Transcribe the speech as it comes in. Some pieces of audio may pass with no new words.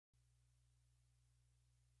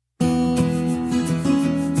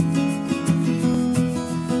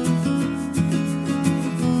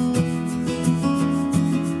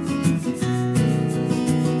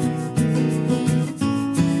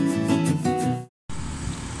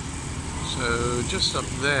just up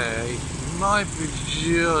there, you might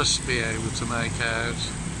just be able to make out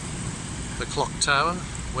the clock tower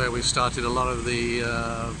where we started a lot of the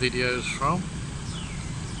videos from.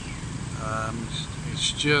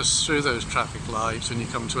 It's just through those traffic lights and you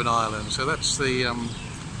come to an island. So that's the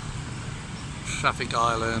traffic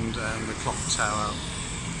island and the clock tower.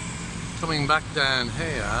 Coming back down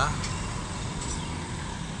here,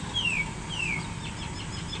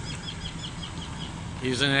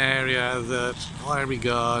 is an area that I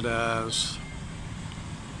regard as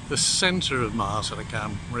the centre of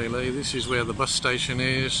Mahasarakham, really. This is where the bus station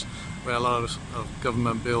is, where a lot of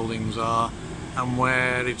government buildings are, and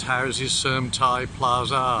where it houses Sermtai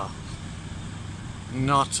Plaza,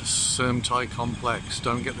 not Sermtai Complex.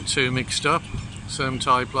 Don't get the two mixed up.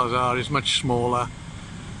 Sermtai Plaza is much smaller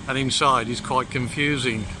and inside is quite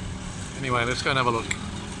confusing. Anyway, let's go and have a look.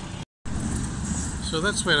 So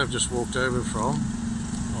that's where I've just walked over from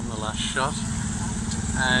on the last shot,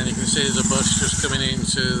 and you can see there's a bus just coming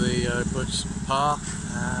into the bus park,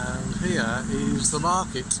 and here is the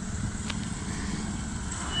market.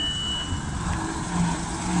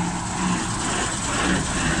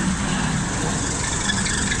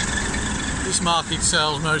 This market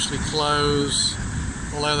sells mostly clothes,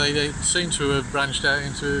 although they seem to have branched out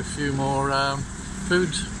into a few more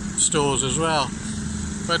food stores as well.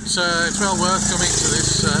 But it's well worth coming to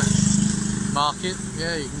this market.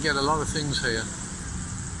 Yeah, you can get a lot of things here.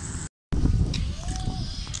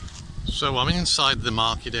 So I'm inside the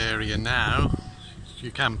market area now.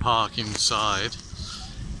 You can park inside,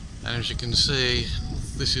 and as you can see,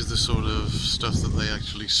 this is the sort of stuff that they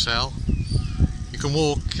actually sell. You can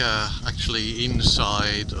walk actually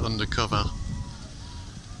inside undercover.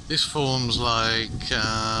 This forms like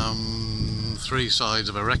three sides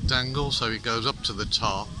of a rectangle, so it goes up to the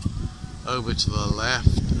top, over to the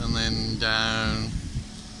left, and then down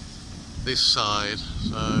this side.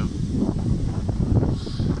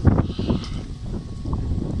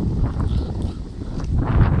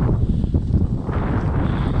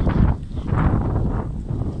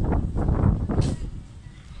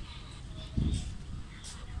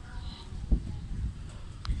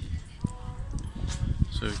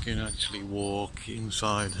 So you can actually walk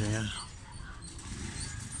inside here.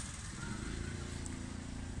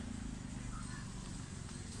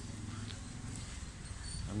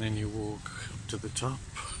 And then you walk up to the top,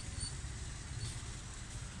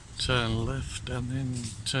 turn left, and then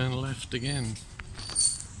turn left again.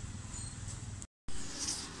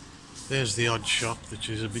 There's the odd shop, which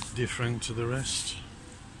is a bit different to the rest.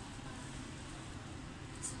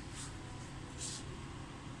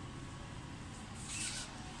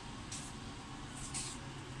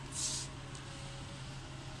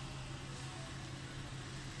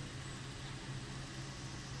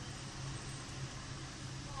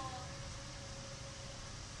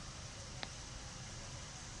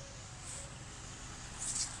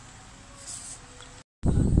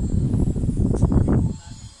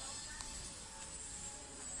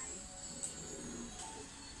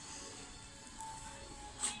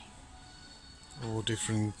 All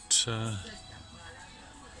different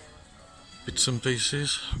bits and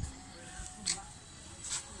pieces.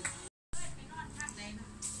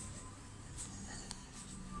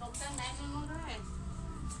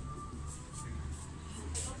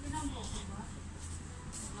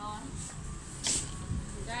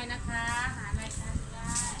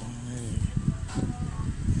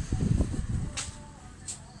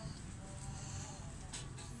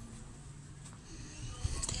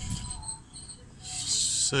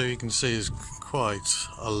 So you can see there's quite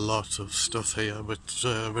a lot of stuff here, but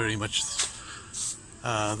very much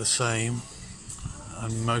the same,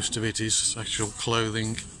 and most of it is actual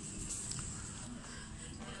clothing.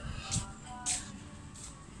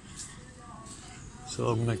 So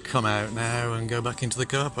I'm going to come out now and go back into the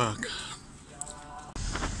car park.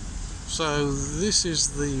 So this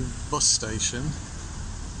is the bus station.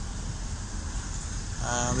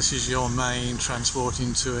 This is your main transport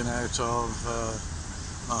into and out of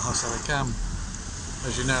Maha Sarakham.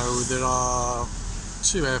 As you know, there are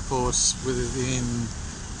two airports within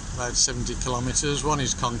about 70 kilometres. One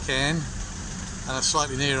is Konkan, and a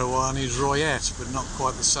slightly nearer one is Royet, but not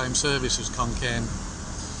quite the same service as Konkan.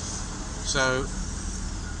 So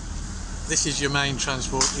this is your main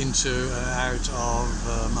transport into and out of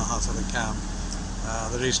Mahasarakham.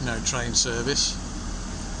 There is no train service.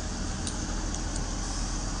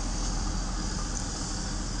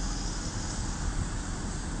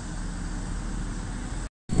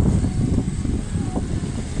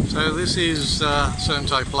 So this is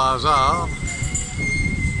Sermtai Plaza,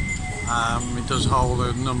 It does hold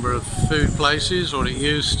a number of food places, or it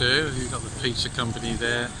used to. You've got the pizza company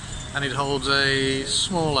there, and it holds a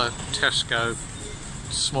smaller Tesco,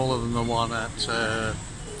 smaller than the one at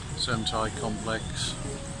Sentai Complex.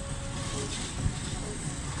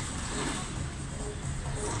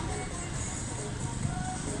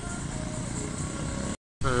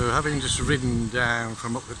 So having just ridden down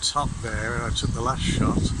from up the top there, I took the last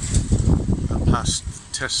shot and passed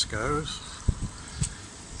Tesco's.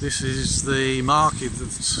 This is the market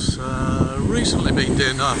that's recently been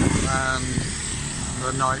doing up, and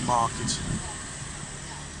the night market.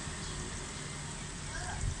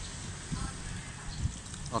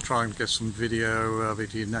 I'll try and get some video of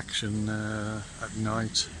it in action at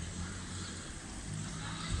night.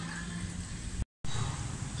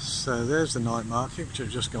 So there's the night market, which I've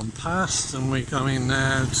just gone past, and we're coming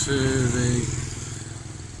now to the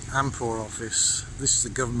Ampor office. This is the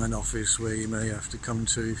government office where you may have to come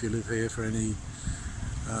to if you live here for any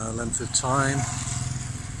length of time,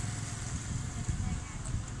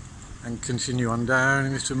 and continue on down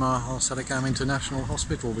into Maha Sarakham International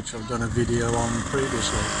Hospital, which I've done a video on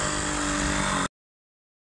previously.